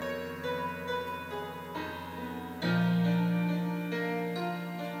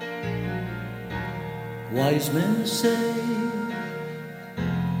Wise men say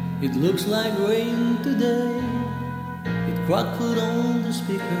it looks like rain today. It crackled on the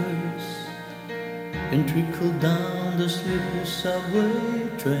speakers and trickled down the sleepy subway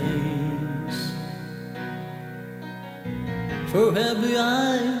trains. For heavy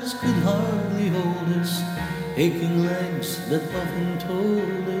eyes could hardly hold us, aching legs that often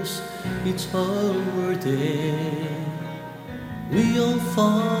told us it's all worth it. We all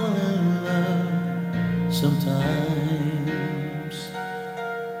fall in love sometimes.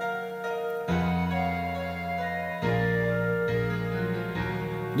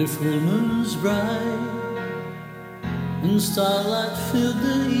 The full moon's bright and starlight filled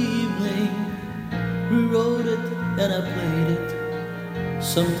the evening. We wrote it and I played it.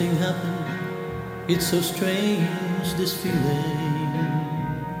 Something happened, it's so strange, this feeling.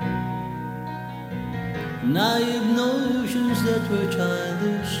 Naive notions that were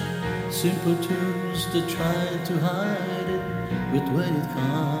childish, simple tunes that try to hide it. But when it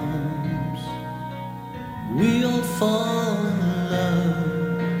comes, we all fall in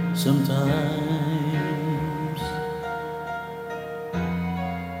love sometimes.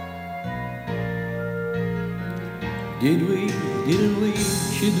 Did we, didn't we,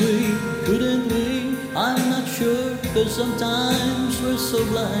 should we, couldn't we? I'm not sure, 'cause sometimes we're so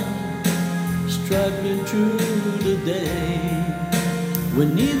blind, struggling through the day,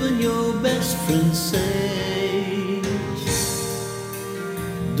 when even your best friend says,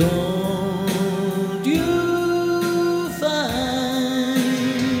 don't you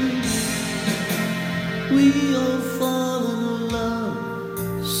find we all fall in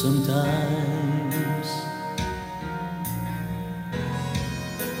love sometimes?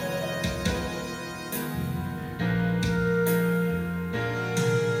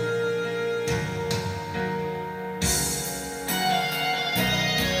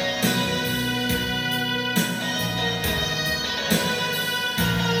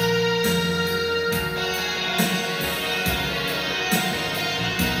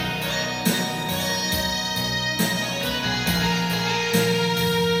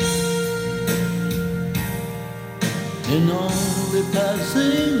 And only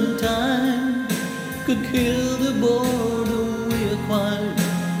passing time could kill the boredom we acquired,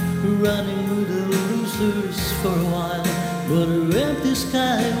 running with the losers for a while. But our empty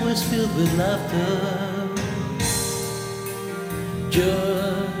sky was filled with laughter.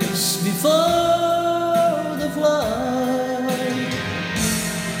 Just before the flight,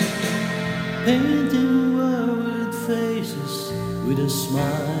 painting worried faces with a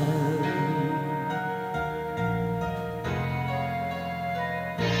smile.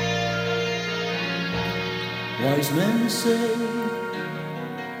 Wise men say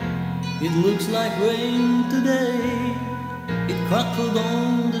it looks like rain today. It crackled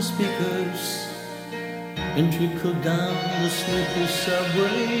on the speakers and trickled down the sleepy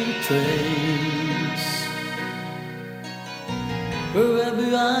subway trains. Her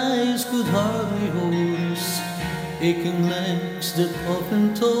heavy eyes could hardly hold us, aching legs that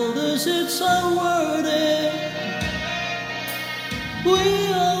often told us it's unworthy. We